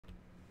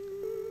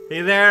Hey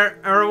there,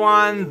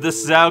 everyone.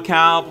 This is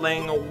Alcal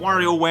playing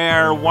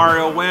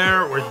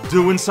WarioWare. We're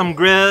doing some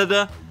grid.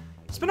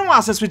 It's been a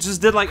while since we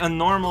just did like a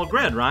normal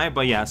grid, right?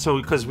 But yeah,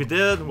 so because we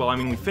did, well, I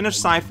mean, we finished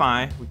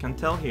sci-fi. We can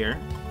tell here.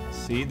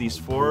 See, these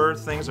 4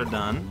 things are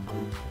done.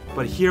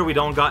 But here we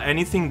don't got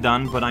anything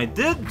done, but I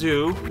did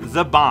do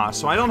the boss,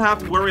 so I don't have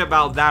to worry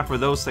about that for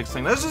those 6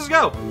 things. Let's just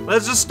go.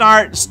 Let's just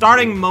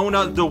starting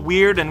Mona the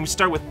Weird, and we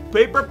start with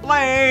Paper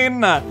Plane.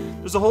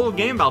 There's a whole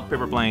game about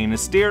Paper Plane.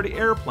 Steer the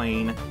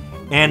airplane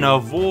and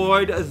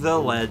avoid the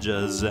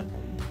ledges.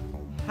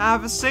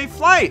 Have a safe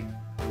flight.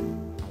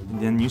 And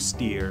then you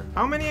steer.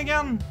 How many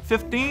again?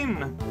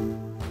 15.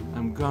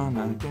 I'm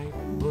gonna keep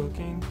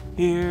looking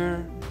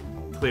here.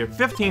 Clear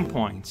 15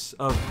 points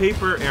of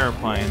Paper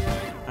Airplane.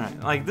 Alright,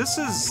 like this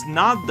is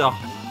not the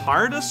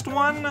hardest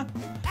one,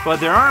 but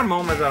there are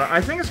moments that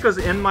I think it's because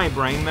in my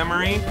brain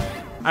memory,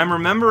 I'm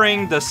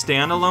remembering the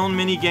standalone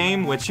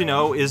minigame, which you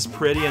know is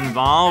pretty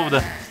involved.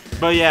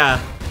 But yeah,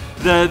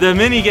 the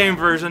minigame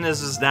version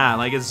is just that.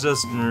 Like it's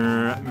just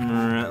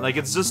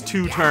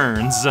 2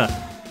 turns.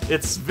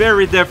 It's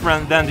very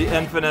different than the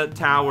Infinite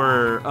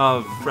Tower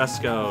of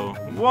Fresco.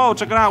 Whoa,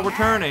 check it out, we're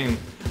turning.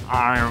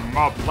 I'm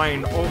a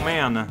plane, oh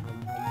man.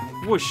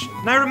 Whoosh.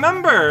 And I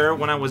remember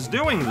when I was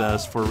doing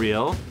this for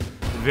real,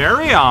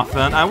 very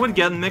often I would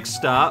get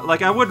mixed up.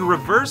 Like I would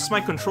reverse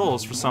my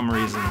controls for some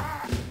reason.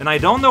 And I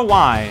don't know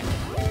why.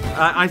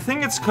 I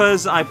think it's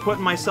because I put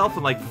myself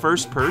in like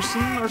first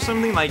person or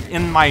something, like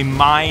in my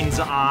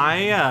mind's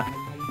eye.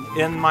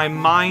 In my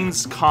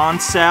mind's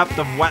concept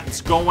of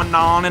what's going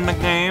on in the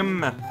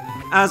game.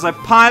 As I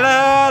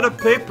pilot a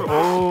paper.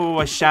 Oh,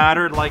 I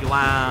shattered like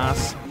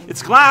glass.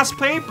 It's glass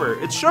paper.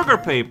 It's sugar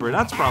paper.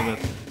 That's probably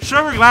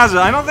sugar glasses.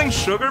 I don't think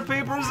sugar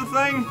paper is a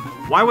thing.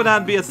 Why would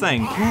that be a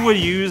thing? Who would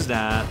use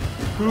that?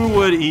 Who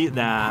would eat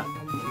that?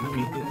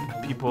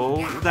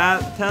 People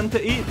that tend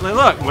to eat. Like,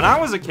 look, when I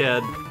was a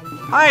kid,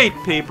 I ate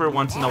paper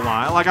once in a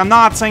while. Like, I'm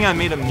not saying I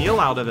made a meal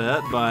out of it,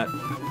 but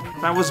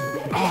if I was,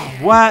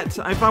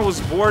 if I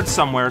was bored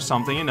somewhere or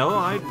something, you know,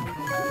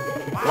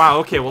 wow,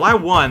 okay, well I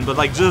won, but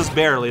like just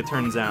barely, it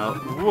turns out.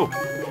 Whoa.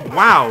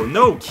 Wow,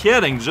 no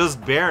kidding,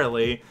 just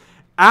barely.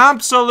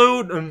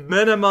 Absolute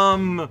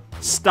minimum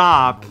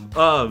stop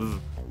of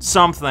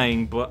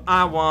something, but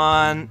I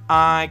won.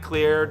 I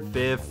cleared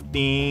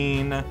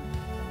 15.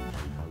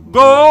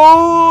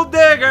 Gold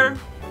digger,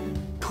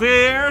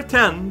 clear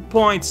 10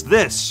 points.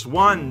 This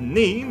one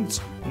needs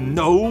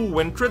no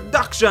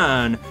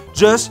introduction.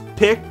 Just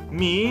pick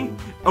me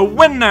a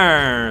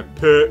winner.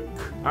 Pick.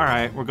 All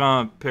right, we're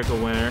gonna pick a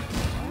winner.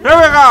 Here we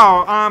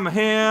go. I'm a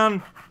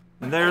hand,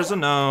 and there's a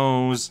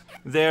nose.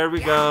 There we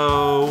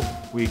go.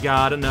 We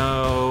got a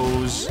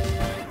nose.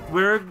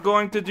 We're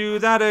going to do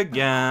that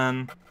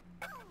again.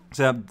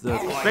 Except the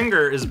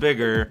finger is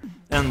bigger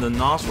and the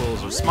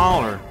nostrils are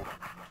smaller.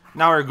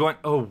 Now we're going.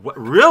 Oh, what?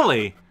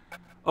 Really?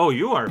 Oh,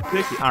 you are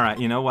picky. All right,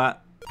 you know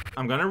what?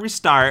 I'm gonna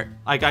restart.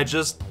 Like I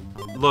just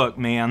look,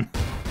 man.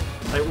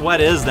 Like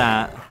what is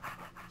that?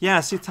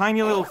 Yeah, see,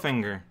 tiny little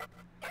finger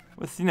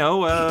with you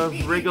know a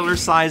regular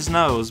sized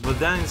nose, but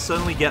then you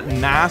suddenly get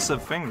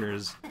massive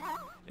fingers,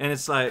 and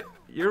it's like.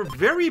 You're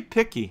very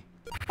picky.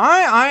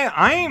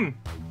 I'm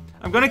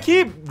gonna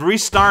keep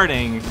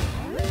restarting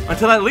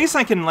until at least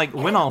I can like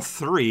win all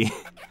 3.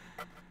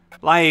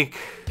 Like,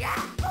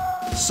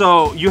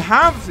 so you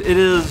have, it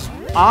is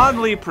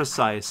oddly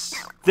precise.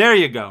 There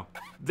you go.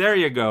 There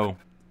you go.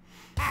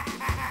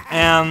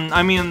 And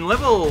I mean,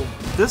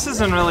 this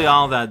isn't really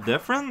all that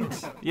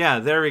different. Yeah,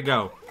 there we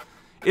go.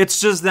 It's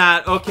just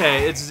that,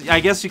 okay, I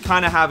guess you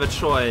kind of have a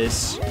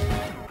choice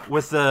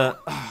with the,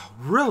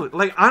 really?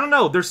 Like, I don't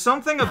know. There's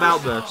something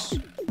about this.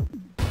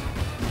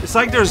 It's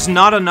like there's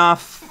not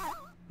enough.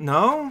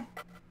 No?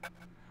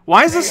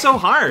 Why is this so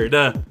hard?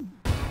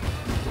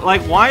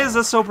 Like, why is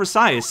this so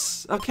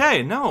precise?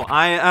 Okay, no.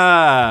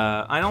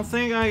 I don't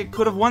think I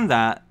could have won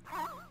that.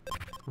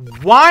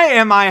 Why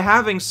am I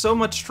having so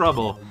much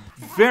trouble?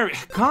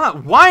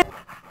 God, why?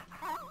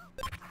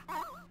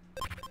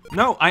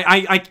 No,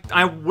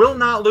 I will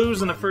not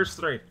lose in the first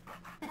 3.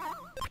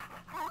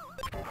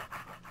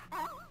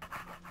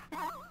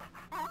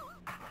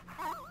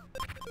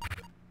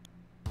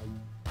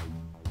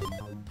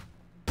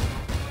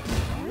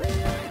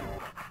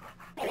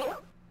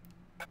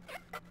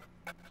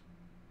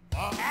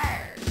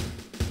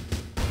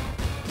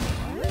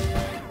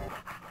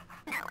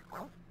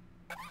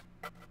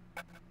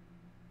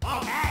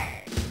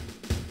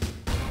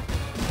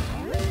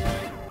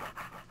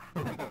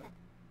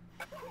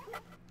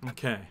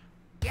 Okay,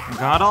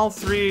 got all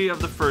 3 of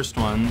the first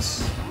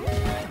ones.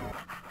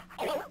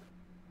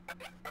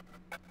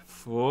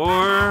 4,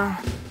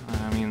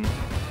 I mean,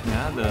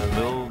 yeah, the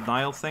little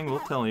dial thing will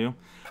tell you.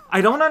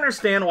 I don't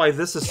understand why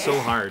this is so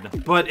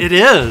hard, but it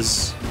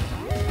is.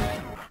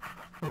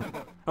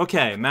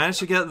 Okay, managed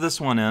to get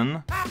this one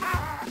in.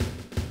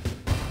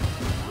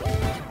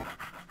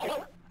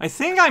 I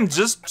think I'm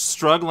just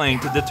struggling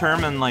to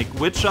determine, like,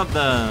 which of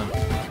the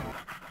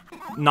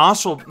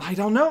nostril... I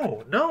don't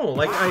know. No,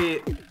 like,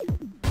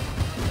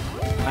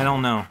 I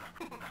don't know.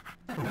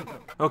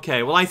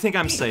 Okay, well, I think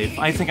I'm safe.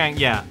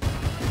 Yeah.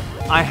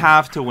 I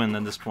have to win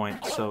at this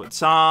point, so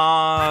it's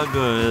all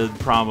good,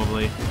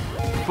 probably.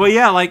 But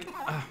yeah, like,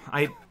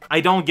 I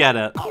don't get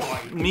it.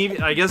 Maybe,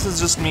 I guess it's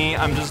just me.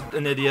 I'm just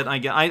an idiot.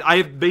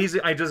 I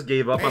basically just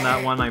gave up on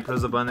that one. I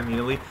pressed the button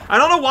immediately. I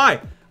don't know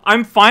why.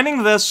 I'm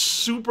finding this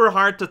super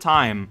hard to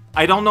time.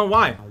 I don't know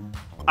why.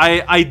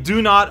 I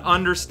do not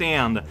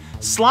understand.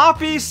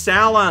 Sloppy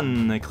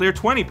Salon, clear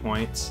 20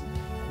 points.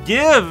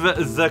 Give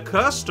the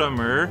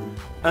customer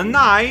a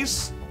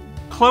nice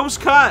close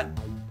cut.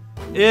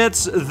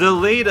 It's the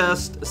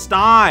latest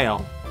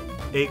style.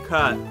 A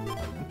cut.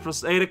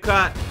 Press A to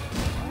cut.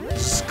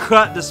 Just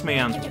cut this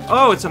man.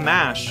 Oh, it's a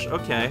mash.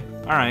 Okay.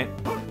 Alright.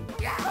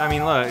 I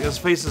mean, look, his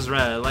face is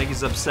red. Like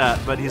he's upset,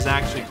 but he's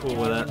actually cool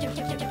with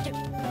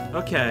it.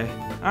 Okay.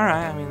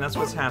 Alright, I mean, that's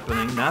what's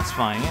happening. That's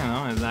fine, you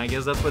know. I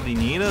guess that's what he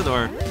needed,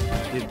 or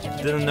he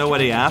didn't know what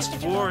he asked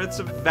for. It's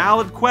a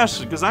valid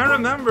question, because I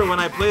remember when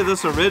I played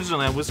this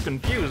originally, I was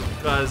confused,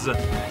 because,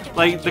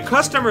 like, the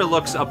customer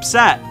looks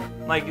upset.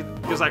 Like, he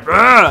was like,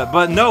 ugh!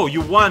 But no, you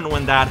won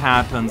when that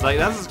happens. Like,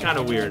 that's just kind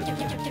of weird.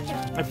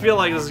 I feel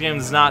like this game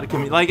is not,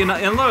 like,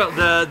 and look,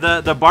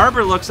 the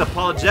barber looks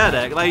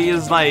apologetic. Like,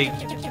 he's, like,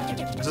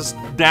 just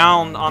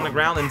down on the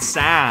ground and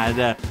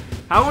sad.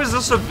 How is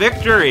this a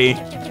victory?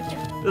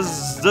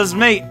 This doesn't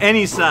make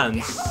any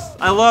sense.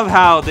 I love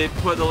how they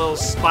put the little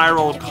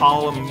spiral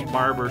column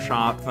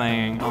barbershop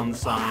thing on the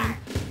sign.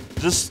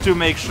 Just to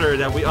make sure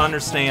that we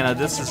understand that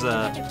this is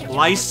a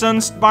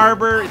licensed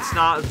barber. It's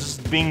not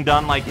just being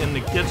done like in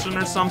the kitchen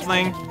or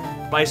something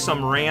by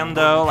some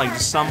rando, like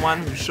just someone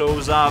who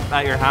shows up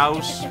at your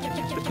house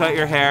to cut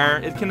your hair.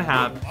 It can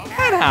happen.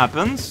 It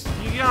happens.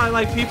 Yeah,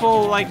 like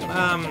people like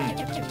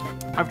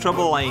have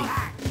trouble like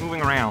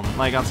moving around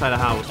like outside the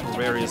house for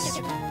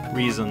various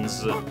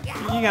reasons. You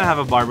gotta have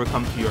a barber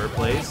come to your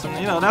place, and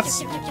you know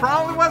that's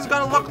probably what it's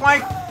gonna look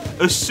like,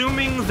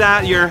 assuming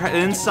that your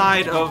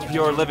inside of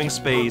your living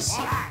space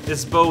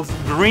is both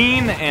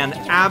green and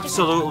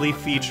absolutely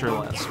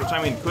featureless, which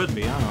I mean could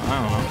be.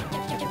 I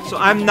don't know. So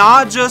I'm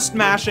not just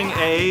mashing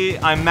A.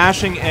 I'm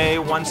mashing A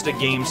once the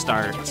game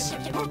starts.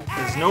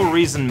 There's no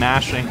reason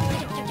mashing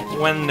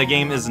when the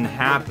game isn't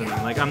happening.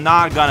 Like, I'm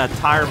not gonna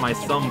tire my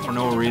thumb for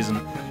no reason.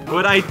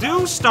 But I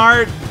do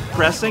start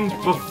pressing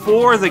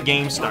before the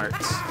game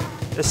starts.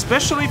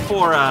 Especially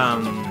for,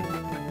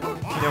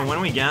 you know,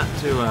 when we get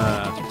to,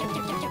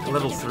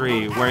 level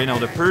 3, where, you know,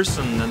 the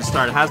person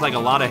that has, like, a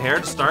lot of hair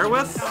to start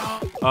with.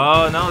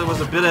 Oh, no, there was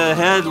a bit of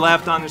head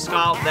left on your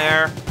scalp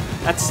there.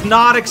 That's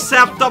not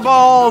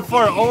acceptable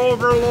for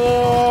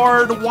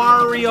Overlord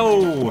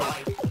Wario.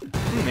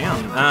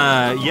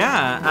 Man,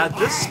 yeah, at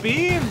this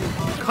speed,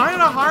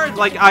 kind of hard.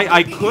 Like,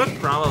 I could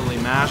probably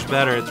mash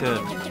better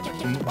to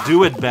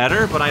do it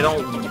better, but I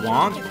don't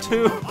want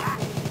to.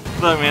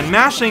 Look, man,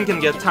 mashing can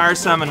get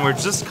tiresome, and we're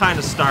just kind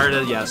of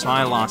started. Yeah, so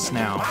I lost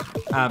now.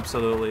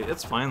 Absolutely.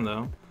 It's fine,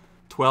 though.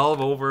 12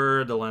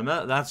 over the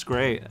limit. That's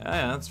great.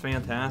 Yeah, that's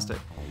fantastic.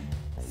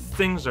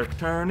 Things are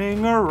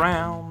turning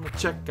around.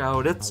 Check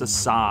out, it's a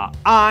saw.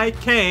 I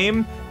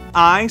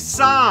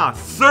saw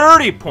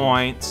 30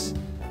 points.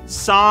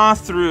 Saw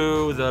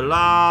through the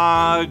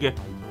log.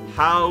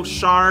 How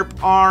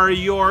sharp are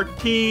your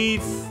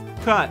teeth?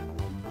 Cut.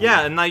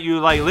 Yeah, and like you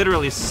like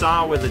literally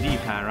saw with the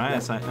D-pad, right?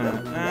 It's like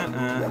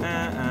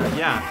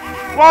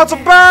yeah. Well, it's a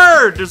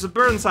bird! There's a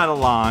bird inside a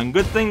log.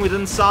 Good thing we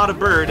didn't saw the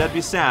bird, that'd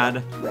be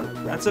sad.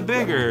 That's a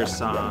bigger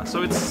saw.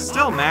 So it's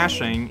still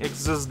mashing,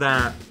 it's just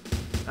that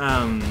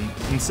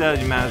instead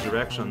you mash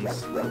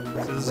directions. So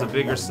this is a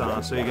bigger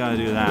saw, so you gotta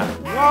do that.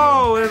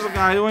 Whoa, there's a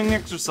guy doing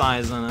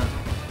exercise in it.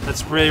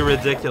 That's pretty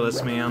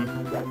ridiculous,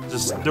 man.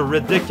 Just the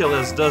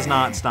ridiculous does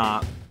not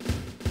stop.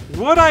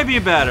 Would I be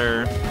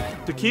better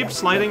to keep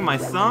sliding my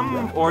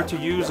thumb or to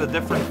use a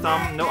different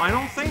thumb? No, I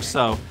don't think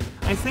so.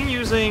 I think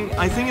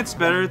it's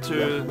better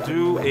to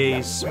do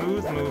a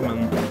smooth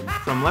movement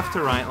from left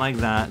to right like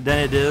that than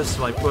it is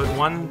to like put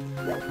one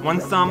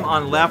thumb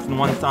on left and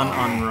one thumb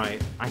on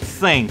right. I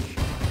think.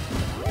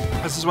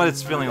 This is what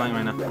it's feeling like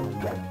right now.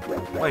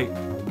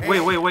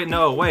 Wait,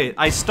 no, wait.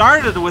 I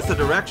started with the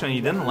direction and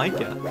you didn't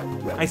like it.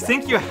 I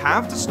think you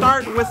have to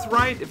start with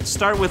right. If you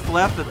start with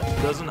left, it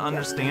doesn't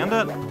understand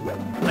it.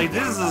 Like,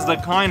 this is the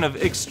kind of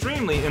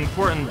extremely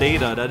important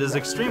data that is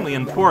extremely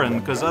important,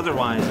 because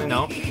otherwise, you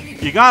know,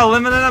 you got a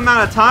limited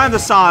amount of time to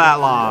saw that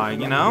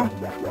log, you know?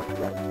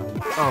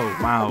 Oh,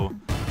 wow.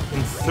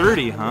 In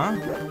 30, huh?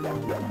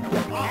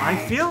 I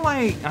feel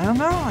like, I don't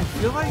know, I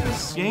feel like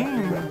this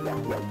game,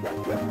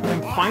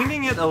 I'm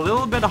finding it a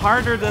little bit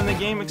harder than the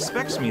game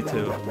expects me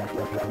to.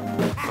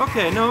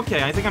 Okay, no,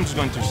 okay, I think I'm just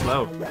going too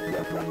slow.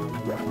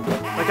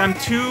 Like,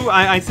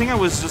 I think I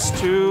was just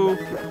too,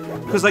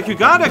 because, like, you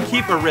gotta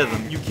keep a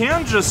rhythm. You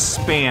can't just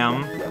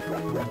spam,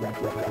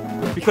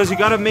 because you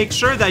gotta make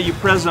sure that you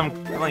press them,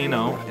 you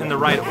know, in the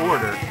right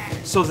order.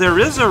 So there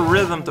is a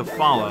rhythm to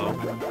follow.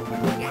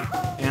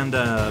 And,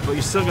 but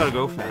you still gotta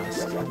go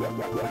fast.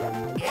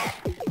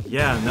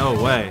 Yeah, no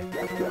way.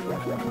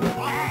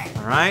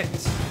 Alright.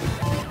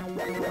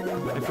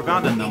 I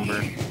forgot the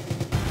number.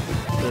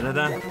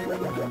 Da-da-da.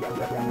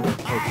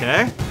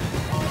 Okay.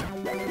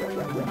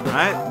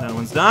 Alright, that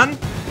one's done.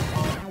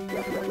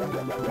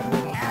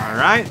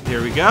 Alright,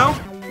 here we go.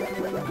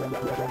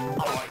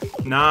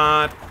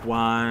 Not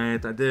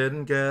quite. I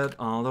didn't get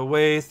all the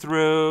way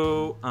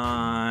through.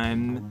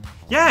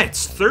 Yeah,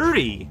 it's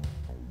 30.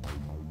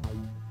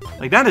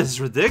 Like, that is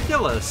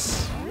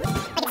ridiculous.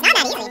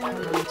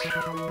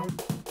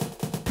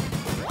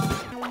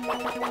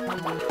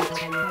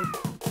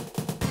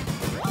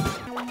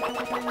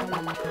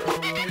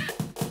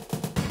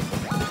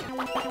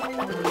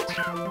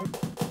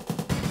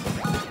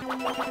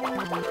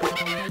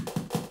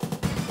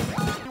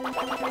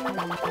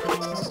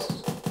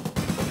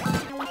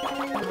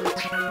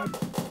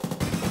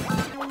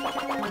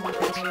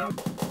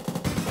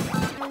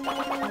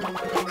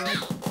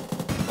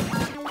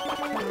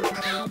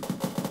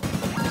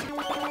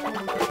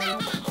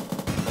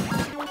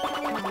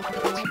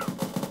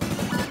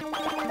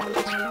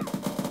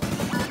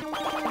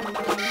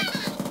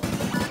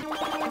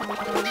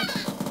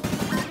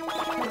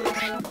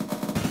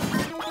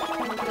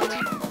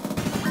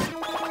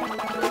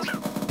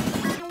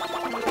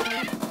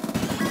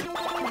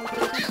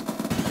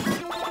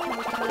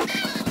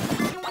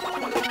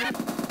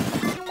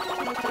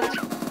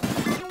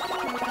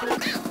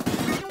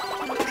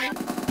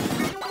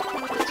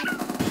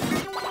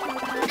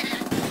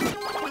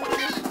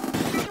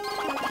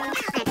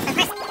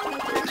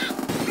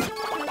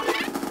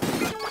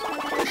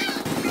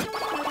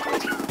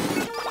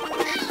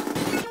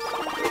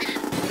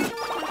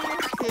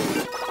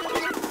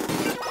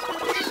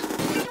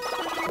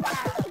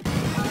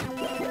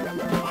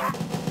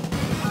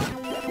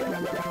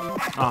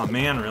 Oh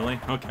man, really?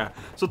 Okay.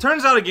 So it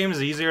turns out a game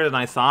is easier than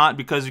I thought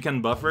because you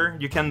can buffer.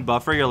 You can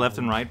buffer your left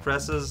and right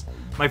presses.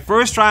 My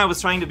first try I was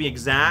trying to be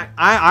exact.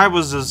 I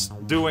was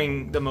just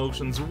doing the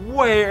motions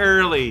way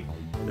early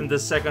in the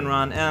second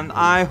run, and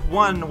I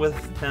won with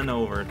 10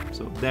 over.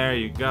 So there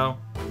you go.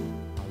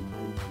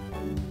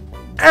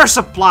 Air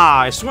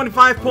supplies,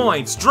 25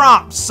 points.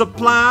 Drop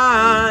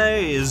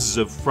supplies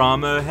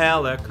from a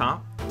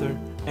helicopter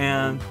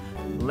and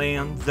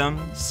land them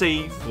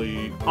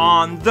safely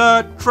on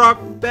the truck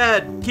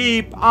bed.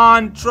 Keep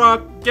on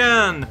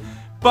trucking,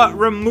 but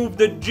remove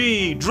the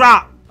G.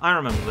 Drop. I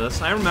remember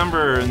this. I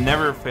remember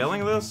never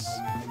failing this.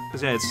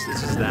 Because yeah, it's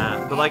just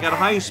that. But like at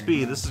high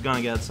speed, this is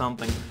gonna get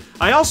something.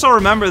 I also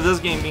remember this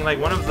game being like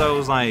one of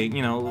those like,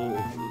 you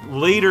know,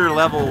 later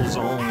levels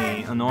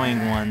only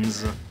annoying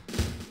ones.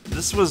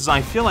 This was,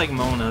 I feel like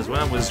Mona's when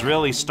I was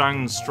really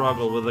starting to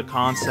struggle with the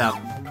concept.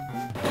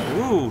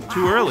 Ooh,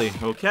 too early.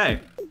 Okay.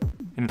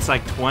 And it's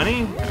like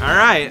 20?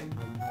 Alright.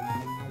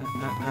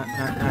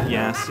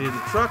 Yeah, see,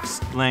 the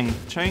truck's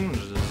length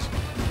changes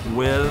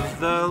with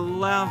the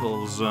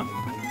levels.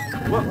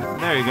 Whoop,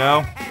 there you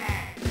go.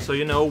 So,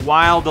 you know,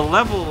 while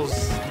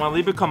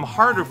they become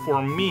harder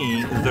for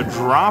me, the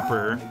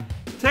dropper,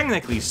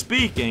 technically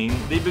speaking,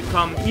 they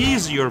become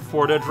easier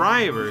for the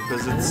driver,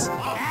 because it's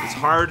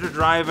hard to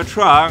drive a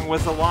truck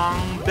with a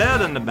long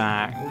bed in the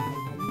back.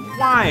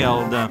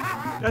 Wild.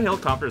 That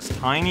helicopter is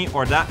tiny,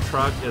 or that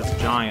truck is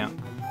giant.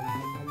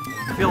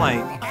 I feel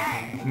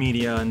like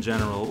media in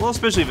general, well,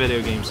 especially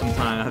video games,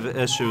 sometimes have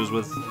issues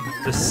with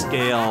the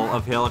scale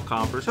of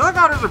helicopters.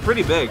 Helicopters are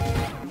pretty big.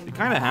 They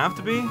kind of have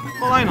to be.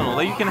 Well, I don't know.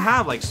 Like, you can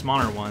have like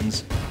smaller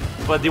ones,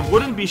 but they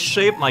wouldn't be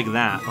shaped like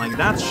that. Like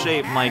that's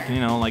shaped like, you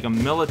know, like a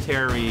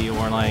military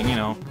or like, you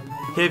know,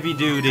 heavy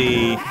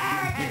duty.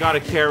 You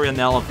gotta carry an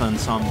elephant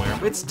somewhere.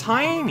 It's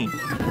tiny.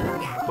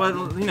 But,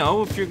 you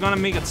know, if you're gonna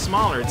make it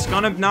smaller, it's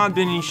gonna not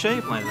be any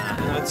shape like that.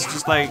 You know, it's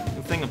just like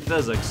a thing of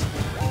physics.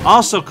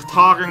 Also,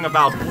 talking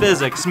about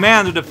physics,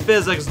 man, the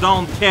physics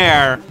don't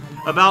care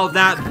about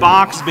that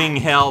box being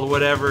held,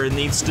 whatever it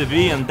needs to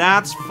be, and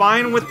that's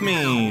fine with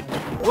me.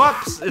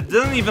 Whoops, it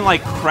didn't even,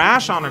 like,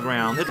 crash on the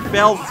ground. It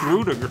fell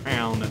through the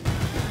ground. It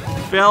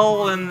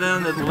fell, and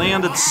then it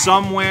landed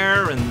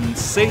somewhere in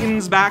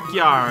Satan's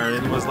backyard,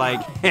 and it was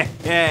like, heh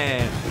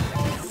heh,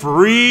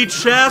 free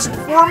chest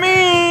for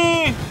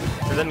me!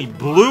 And then he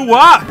blew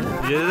up!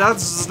 Yeah,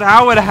 that's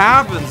how it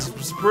happens.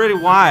 It's pretty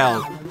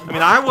wild. I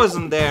mean, I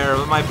wasn't there,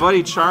 but my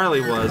buddy Charlie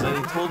was, and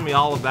he told me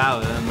all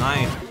about it, and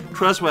I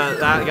trust what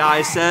that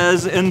guy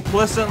says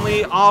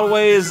implicitly,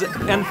 always,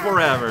 and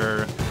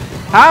forever.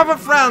 Have a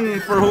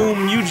friend for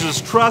whom you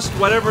just trust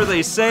whatever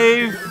they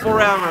say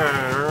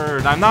forever.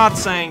 I'm not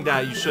saying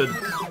that you should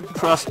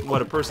trust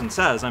what a person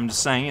says. I'm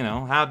just saying, you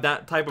know, have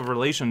that type of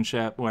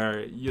relationship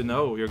where you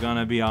know you're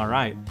gonna be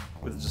alright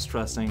with just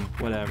trusting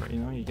whatever. You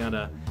know, you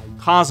gotta...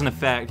 Cause and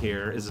effect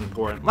here is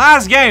important.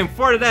 Last game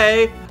for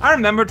today. I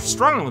remember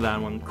struggling with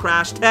that one.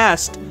 Crash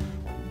test.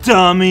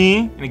 Dummy.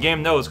 And the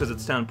game knows because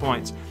it's 10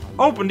 points.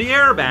 Open the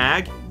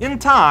airbag in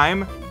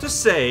time to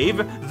save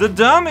the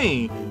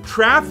dummy.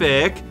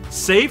 Traffic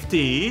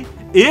safety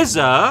is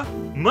a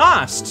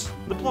must.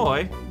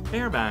 Deploy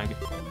airbag.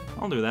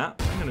 I'll do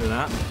that. I can do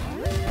that.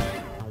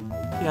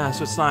 Yeah,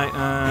 so it's like,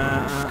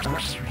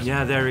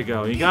 yeah, there we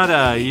go. You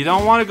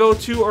don't want to go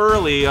too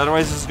early,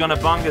 otherwise it's gonna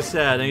bunk his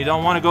head, and you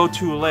don't want to go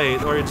too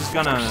late, or you're just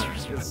gonna,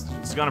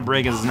 it's gonna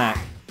break his neck.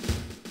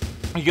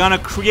 you're gonna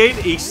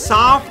create a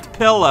soft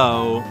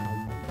pillow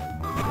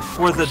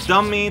for the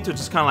dummy to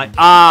just kind of like,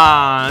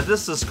 ah,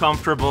 this is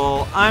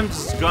comfortable. I'm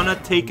just gonna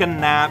take a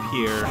nap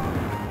here.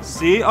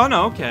 See? Oh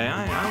no, okay.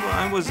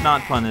 I was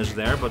not punished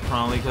there, but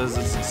probably because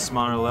it's a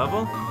smaller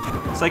level.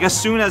 It's like as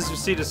soon as you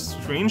see the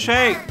screen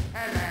shake,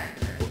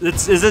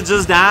 is it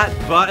just that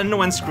button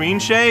when screen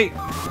shake?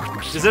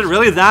 Is it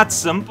really that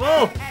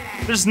simple?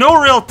 There's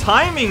no real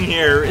timing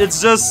here.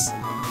 It's just,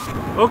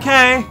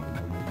 okay.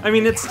 I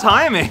mean, it's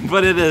timing,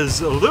 but it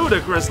is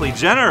ludicrously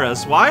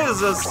generous. Why is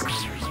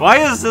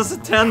this a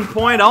 10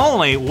 point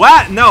only?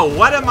 What? No,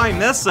 what am I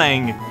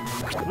missing?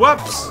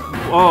 Whoops.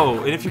 Oh,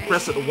 and if you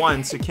press it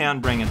once, you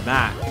can't bring it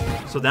back.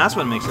 So that's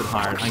what makes it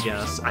hard, I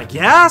guess.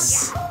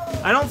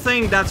 I don't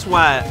think that's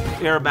what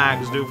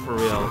airbags do for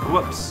real.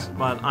 Whoops,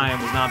 but I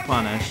was not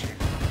punished.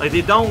 Like,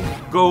 they don't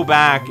go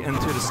back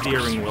into the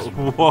steering wheel.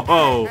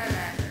 Whoa.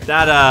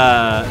 That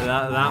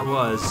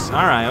was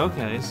alright.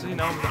 Okay, so you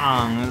know,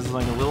 this is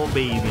like a little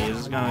baby. It's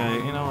just gonna,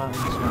 you know what?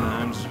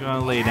 I'm just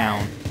gonna lay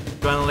down.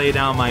 Gonna lay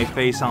down my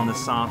face on the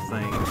soft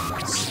thing.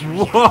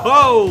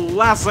 Whoa!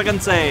 Last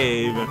second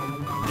save.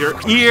 Your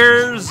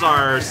ears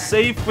are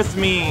safe with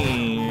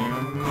me,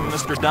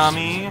 Mr.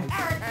 Dummy.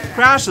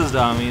 Crash's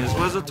Dummies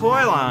was a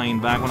toy line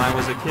back when I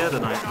was a kid,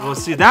 and well,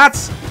 see,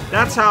 that's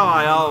how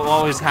I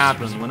always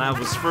happened when I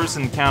was first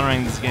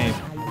encountering this game.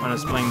 When I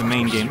was playing the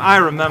main game, I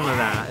remember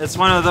that. It's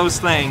one of those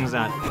things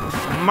that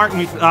mark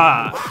me.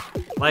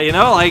 Like, you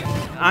know, like,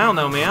 I don't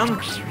know,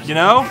 man. You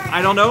know,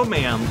 I don't know,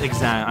 man.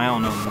 Exactly, I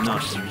don't know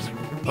nothing.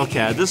 Okay,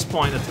 at this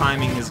point, the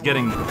timing is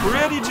getting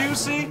pretty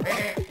juicy,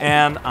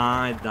 and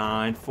I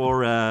died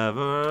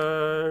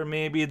forever.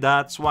 Maybe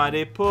that's why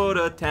they put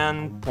a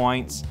 10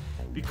 points,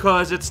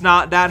 because it's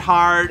not that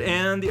hard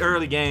in the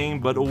early game,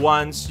 but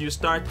once you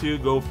start to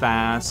go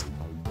fast,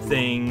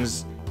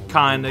 things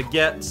kind of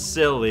get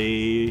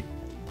silly.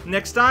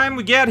 Next time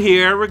we get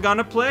here, we're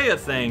gonna play a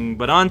thing,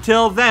 but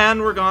until then,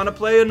 we're gonna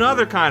play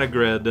another kind of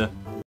grid.